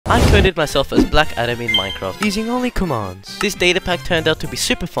I coded myself as Black Adam in Minecraft using only commands. This data pack turned out to be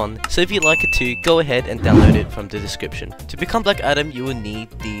super fun, so if you'd like it too, go ahead and download it from the description. To become Black Adam, you will need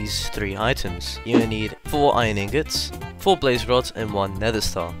these 3 items. You will need 4 iron ingots, 4 blaze rods, and 1 nether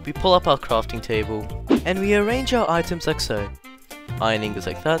star. We pull up our crafting table, and we arrange our items like so. Iron ingots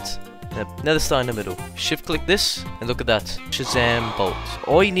like that, and a nether star in the middle. Shift click this, and look at that. Shazam bolt.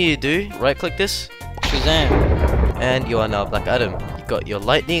 All you need to do, right click this, Shazam, and you are now Black Adam. You got your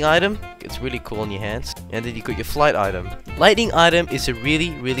lightning item, it's really cool on your hands, and then you got your flight item. Lightning item is a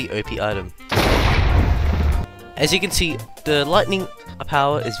really OP item. As you can see, the lightning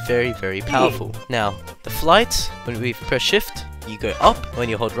power is very powerful. Now, the flight, when we press shift, you go up. When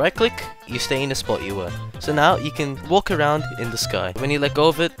you hold right click, you stay in the spot you were. So now you can walk around in the sky. When you let go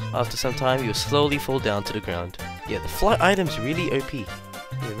of it, after some time, you'll slowly fall down to the ground. Yeah, the flight item's really OP. Yeah,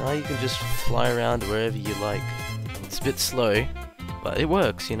 now you can just fly around wherever you like. It's a bit slow, but it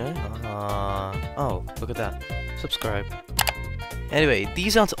works, you know? Oh, look at that. Subscribe. Anyway,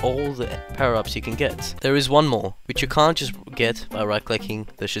 these aren't all the power-ups you can get. There is one more, which you can't just get by right-clicking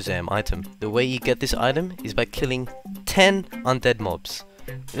the Shazam item. The way you get this item is by killing 10 undead mobs.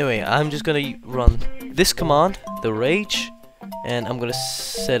 Anyway, I'm just gonna run this command, the rage, and I'm gonna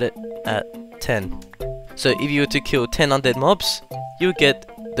set it at 10. So if you were to kill 10 undead mobs, you get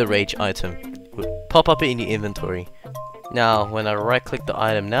the rage item. It would pop up in your inventory. Now, when I right-click the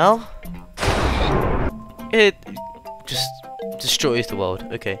item now, it just destroys the world.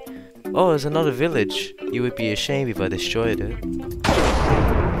 Okay. Oh, there's another village. You would be ashamed if I destroyed it.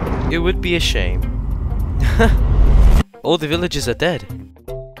 It would be a shame. All the villagers are dead.